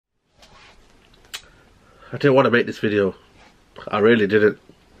I didn't want to make this video. I really didn't.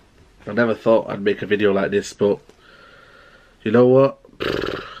 I never thought I'd make a video like this, but you know what?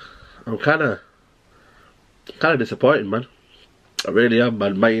 I'm kind of disappointed, man. I really am,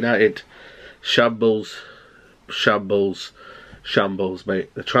 man. Man United, shambles, shambles, shambles,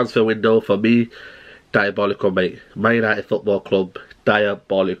 mate. The transfer window for me, diabolical, mate. Man United Football Club,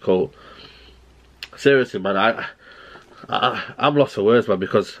 diabolical. Seriously, man, I'm lost for words, man,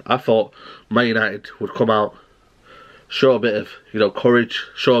 because I thought Man United would come out, show a bit of, you know, courage,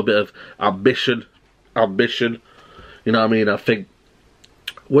 show a bit of ambition. You know what I mean? I think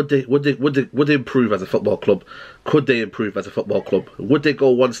would they improve as a football club? Could they improve as a football club? Would they go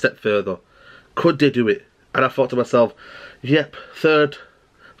one step further? Could they do it? And I thought to myself, yep, third,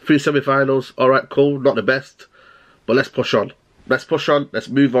 3 semi-finals, all right, cool, not the best, but let's push on. Let's push on. Let's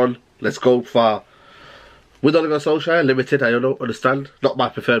move on. Let's go far. With Ole Gunnar Solskjaer, limited, I don't understand. Not my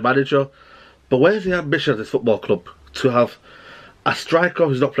preferred manager. But where's the ambition of this football club to have a striker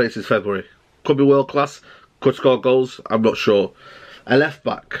who's not played since February? Could be world class, could score goals, I'm not sure. A left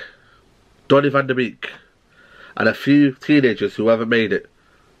back, Donny van der Beek, and a few teenagers who haven't made it.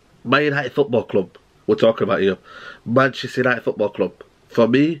 Man United Football Club, we're talking about here. Manchester United Football Club. For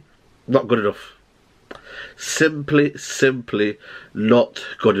me, not good enough. Simply not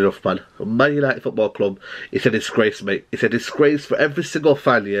good enough, man. Man United Football Club, it's a disgrace, mate. It's a disgrace for every single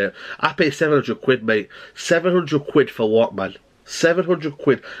fan, yeah. I pay 700 quid, mate. 700 quid for what, man? 700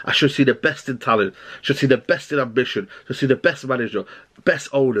 quid. I should see the best in talent, should see the best in ambition, should see the best manager, best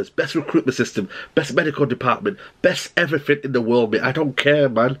owners, best recruitment system, best medical department, best everything in the world, mate. I don't care,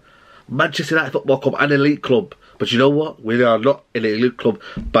 man. Manchester United Football Club, an elite club. But you know what? We are not an elite club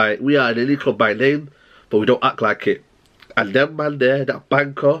we are an elite club by name, but we don't act like it. And them man there, that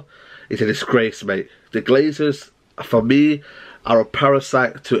banker, is a disgrace, mate. The Glazers, for me, are a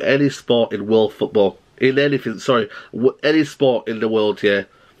parasite to any sport in world football. In anything, sorry, any sport in the world, yeah.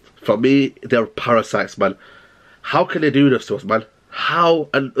 For me, they're parasites, man. How can they do this to us, man? How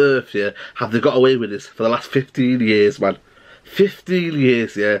on earth, yeah, have they got away with this for the last 15 years, man? 15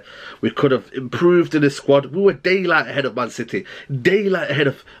 years, yeah. We could have improved in the squad. We were daylight ahead of Man City, daylight ahead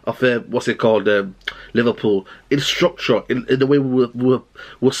of what's it called, Liverpool. In structure, in the way we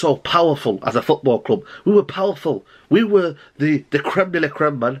were so powerful as a football club. We were powerful. We were the creme de la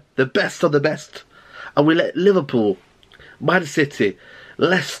creme, man. The best of the best. And we let Liverpool, Man City,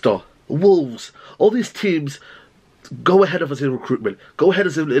 Leicester, Wolves, all these teams go ahead of us in recruitment, go ahead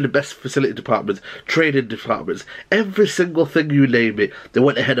of us in the best facility departments, training departments, every single thing you name it, they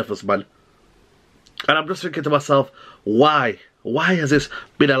went ahead of us, man. And I'm just thinking to myself, why? Why has this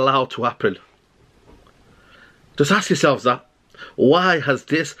been allowed to happen? Just ask yourselves that. Why has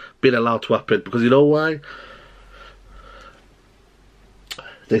this been allowed to happen? Because you know why?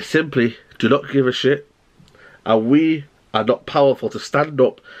 They simply do not give a shit, and we are not powerful to stand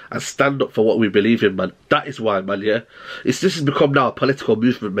up and stand up for what we believe in, man. That is why, man, yeah. This has become now a political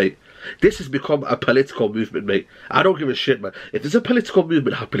movement, mate. This has become a political movement, mate. I don't give a shit, man. If there's a political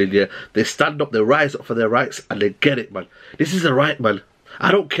movement happening here, they stand up, they rise up for their rights, and they get it, man. This is a right, man.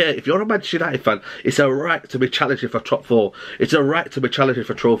 I don't care. If you're a Manchester United fan, it's a right to be challenging for top 4. It's a right to be challenging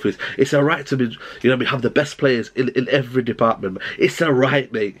for trophies. It's a right to be, you know, have the best players in every department. It's a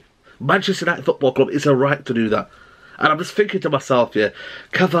right, mate. Manchester United Football Club, it's a right to do that. And I'm just thinking to myself, yeah,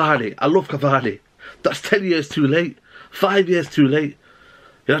 Cavani, I love Cavani. That's 10 years too late. 5 years too late.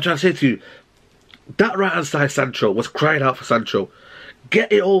 You know what I'm trying to say to you? That right-hand side Sancho was crying out for Sancho.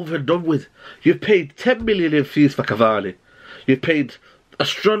 Get it over and done with. You've paid 10 million in fees for Cavani. You've paid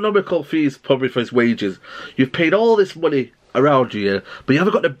astronomical fees probably for his wages. You've paid all this money around you, yeah, but you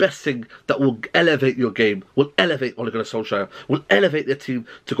haven't got the best thing that will elevate your game, will elevate Ole Gunnar Solskjaer, will elevate their team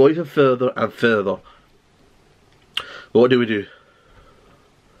to go even further and further. But what do?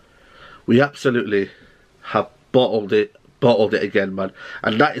 We absolutely have bottled it again, man.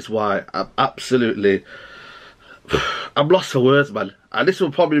 And that is why I'm lost for words, man. And this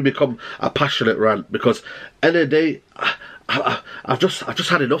will probably become a passionate rant, because end of the day, I've just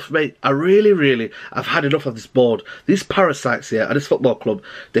had enough, mate. I've had enough of this board. These parasites here at this football club,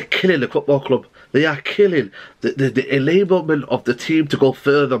 they're killing the football club. They are killing the enablement of the team to go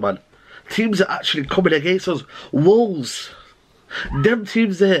further, man. Teams are actually coming against us. Wolves. Them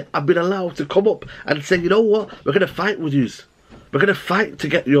teams there have been allowed to come up and say, you know what, we're going to fight with you. We're going to fight to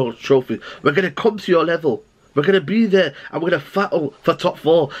get your trophy. We're going to come to your level. We're going to be there and we're going to battle for top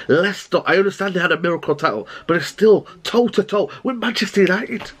 4. Leicester, I understand they had a miracle title, but it's still toe-to-toe with Manchester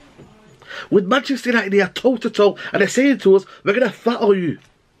United. With Manchester United, they are toe-to-toe and they're saying to us, we're going to battle you.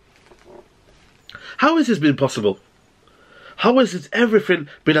 How has this been possible? How has everything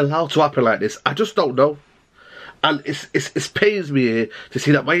been allowed to happen like this? I just don't know. And it pains me here to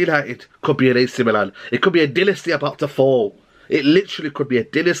see that Man United could be an AC Milan. It could be a dynasty about to fall. It literally could be a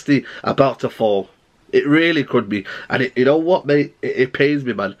dynasty about to fall. It really could be. And you know what, mate? It pains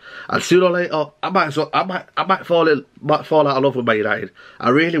me, man. And sooner or later, I might fall out of love with Man United. I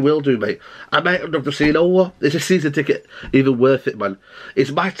really will do, mate. I might end up just saying, you know what? Is a season ticket even worth it, man?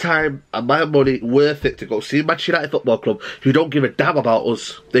 Is my time and my money worth it to go see Manchester United Football Club, who don't give a damn about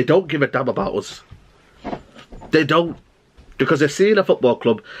us? They don't give a damn about us. They don't. Because they're seeing a football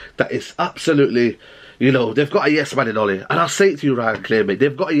club that is absolutely... You know, they've got a yes man in Ollie. And I'll say it to you right and clear, mate.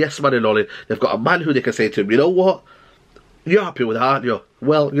 They've got a yes man in Ollie. They've got a man who they can say to him, you know what? You're happy with that, aren't you?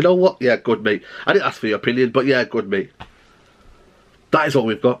 Well, you know what? Yeah, good, mate. I didn't ask for your opinion, but yeah, good, mate. That is what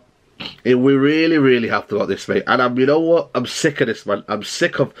we've got. And we really, really have to got this, mate. And you know what? I'm sick of this, man. I'm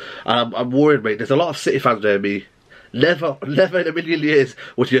sick of... I'm worried, mate. There's a lot of City fans there, me. Never in a million years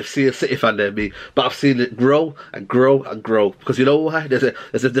would you have seen a City fan near me, but I've seen it grow and grow and grow. Because you know why? There's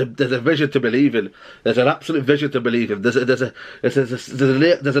a vision to believe in. There's an absolute vision to believe in. There's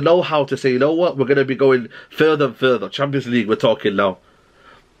a know-how to say, you know what? We're going to be going further and further. Champions League, we're talking now.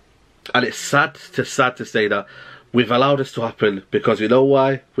 And it's sad to say that we've allowed this to happen because you know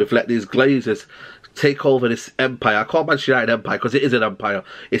why? We've let these Glazers take over this empire. I call Manchester United empire because it is an empire.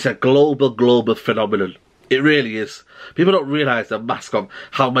 It's a global phenomenon. It really is. People don't realise the mask of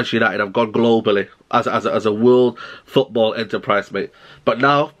how Manchester United have gone globally as a world football enterprise, mate. But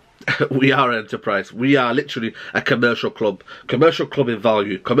now, we are an enterprise. We are literally a commercial club. Commercial club in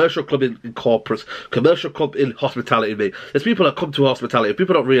value. Commercial club in corporates. Commercial club in hospitality, mate. There's people that come to hospitality.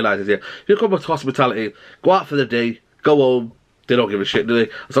 People don't realise it here. If you come to hospitality, go out for the day, go home, they don't give a shit, do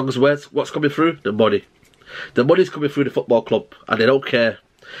they? As long as what's coming through? The money. The money's coming through the football club, and they don't care.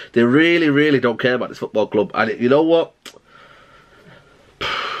 They really, really don't care about this football club. And you know what?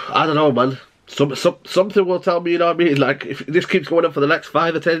 I don't know, man. Something will tell me, you know what I mean? Like, if this keeps going on for the next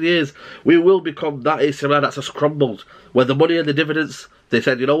 5 or 10 years, we will become that AC Milan that's just crumbled. Where the money and the dividends, they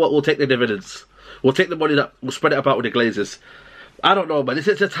said, you know what? We'll take the dividends. We'll take the money, we'll spread it about with the Glazers. I don't know, man. Is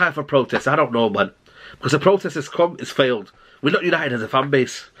it a time for protest? I don't know, man. Because the protest has come, it's failed. We're not united as a fan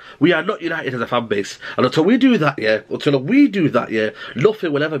base. We are not united as a fan base. And until we do that,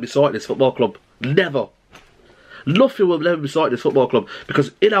 nothing will ever be sorted in this football club. Never. Nothing will ever be sorted in this football club.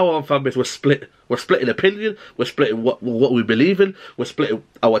 Because in our own fan base, we're split. We're split in opinion. We're split in what we believe in. We're split in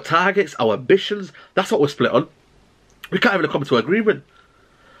our targets, our ambitions. That's what we're split on. We can't even come to an agreement.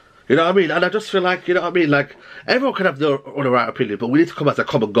 You know what I mean? And I just feel like, you know what I mean? Like, everyone can have their own right opinion, but we need to come as a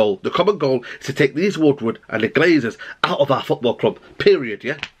common goal. The common goal is to take these Woodward and the Glazers out of our football club. Period,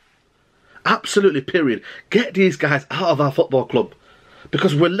 yeah? Absolutely, period. Get these guys out of our football club.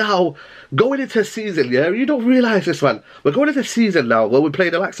 Because we're now going into a season, yeah? You don't realise this, man. We're going into a season now where we play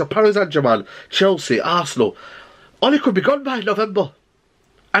the likes of Paris Saint-Germain, Chelsea, Arsenal. All it could be gone by November.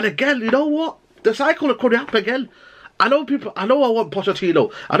 And again, you know what? The cycle could happen again. I know I want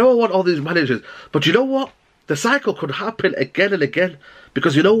Pochettino. I know I want all these managers. But you know what? The cycle could happen again and again.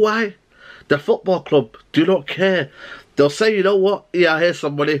 Because you know why? The football club do not care. They'll say, you know what? Yeah, here's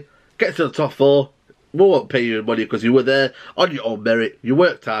some money. Get to the top 4. We won't pay you money because you were there on your own merit. You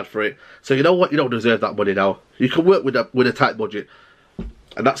worked hard for it. So you know what? You don't deserve that money now. You can work with a tight budget.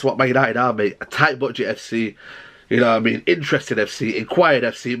 And that's what Man United are, mate. A tight budget FC. You know what I mean? Interested FC, inquired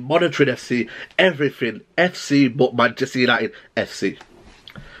FC, monitoring FC, everything FC but Manchester United FC.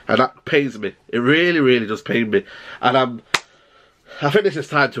 And that pains me. It really, really does pain me. And I think this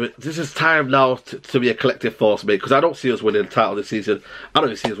is time now to be a collective force, mate. Because I don't see us winning the title this season. I don't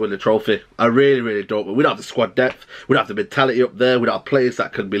even see us winning the trophy. I really, really don't. But we don't have the squad depth. We don't have the mentality up there. We don't have players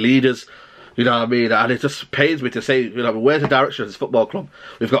that can be leaders. You know what I mean? And it just pains me to say, you know, where's the direction of this football club?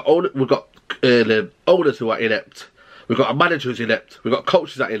 We've got owners who are inept. We've got a manager who's inept. We've got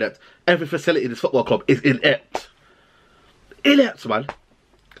coaches that are inept. Every facility in this football club is inept. Inept, man.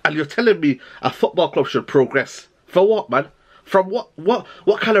 And you're telling me a football club should progress. For what, man? From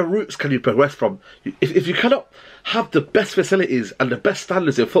what kind of routes can you progress from? If you cannot have the best facilities and the best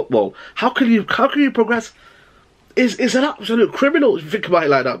standards in football, how can you progress? It's an absolute criminal if you think about it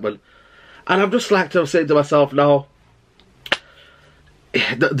like that, man. And I'm just like to say to myself now,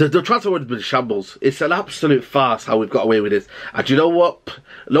 the transfer would have been shambles. It's an absolute farce how we've got away with this. And you know what?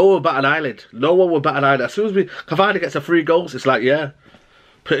 No one will bat an eyelid. No one will bat an eyelid. As soon as Cavani gets a 3 goals, it's like, yeah.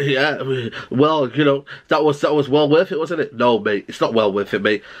 Yeah, well, you know, that was well worth it, wasn't it? No, mate, it's not well worth it,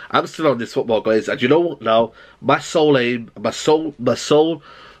 mate. I'm still on this football glaze, and you know what now? My sole aim, my sole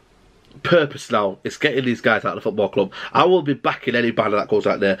purpose now is getting these guys out of the football club. I will be backing any banner that goes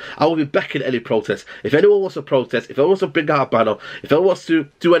out there. I will be backing any protest. If anyone wants to protest, if anyone wants to bring out a banner, if anyone wants to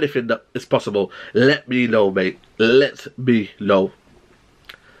do anything that is possible, let me know, mate. Let me know.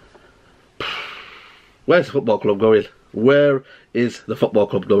 Where's the football club going? Where is the football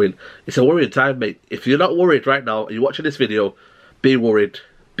club going? It's a worrying time, mate. If you're not worried right now and you're watching this video, be worried.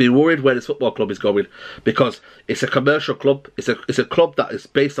 Be worried where this football club is going, because it's a commercial club. It's a club that is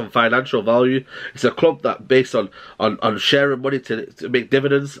based on financial value. It's a club that based on sharing money to make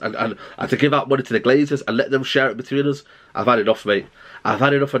dividends and to give out money to the Glazers and let them share it between us. I've had enough, mate. I've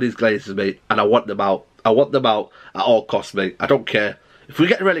had enough of these Glazers, mate, and I want them out. I want them out at all costs, mate. I don't care. If we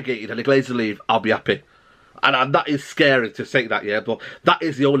get relegated and the Glazers leave, I'll be happy. And that is scary to say that, yeah, but that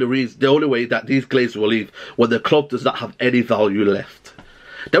is the only reason, the only way that these Glazers will leave, when the club does not have any value left.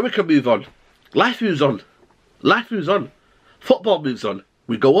 Then we can move on. Life moves on. Life moves on. Football moves on.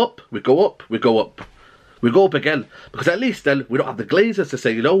 We go up, we go up, we go up. We go up again. Because at least then we don't have the Glazers to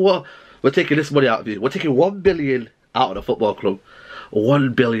say, you know what, we're taking this money out of you. We're taking 1 billion out of the football club.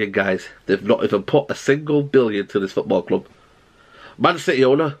 1 billion, guys. They've not even put a single billion to this football club. Man City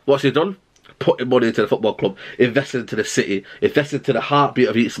owner, what's he done? Putting money into the football club, investing into the city, investing into the heartbeat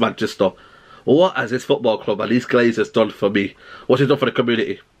of East Manchester. What has this football club and these Glazers done for me? What's it done for the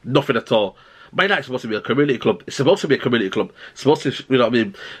community? Nothing at all. Man United's supposed to be a community club. It's supposed to be a community club. It's supposed to, you know what I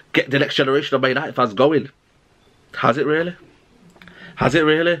mean, get the next generation of Man United fans going. Has it really? Has it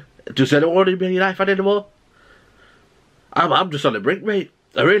really? Does anyone want to be a United fan anymore? I'm just on the brink, mate.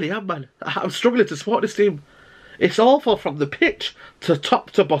 I really am, man. I'm struggling to support this team. It's awful from the pitch to top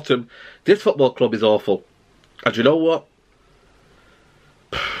to bottom. This football club is awful. And you know what?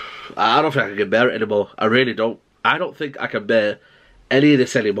 I don't think I can bear it anymore. I really don't. I don't think I can bear any of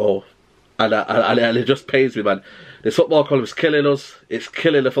this anymore. And it just pains me, man. This football club is killing us. It's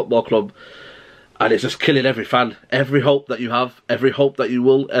killing the football club. And it's just killing every fan. Every hope that you have, every hope that you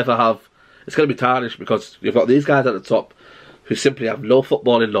will ever have, it's going to be tarnished, because you've got these guys at the top who simply have no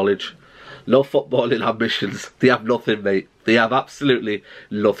footballing knowledge, no footballing ambitions. They have nothing, mate. They have absolutely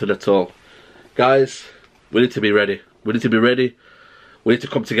nothing at all. Guys, we need to be ready. We need to be ready. We need to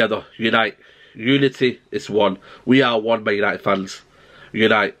come together, unite. Unity is one. We are one, Man United fans.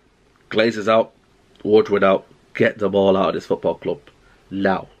 Unite. Glazers out. Woodward out. Get them all out of this football club.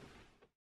 Now.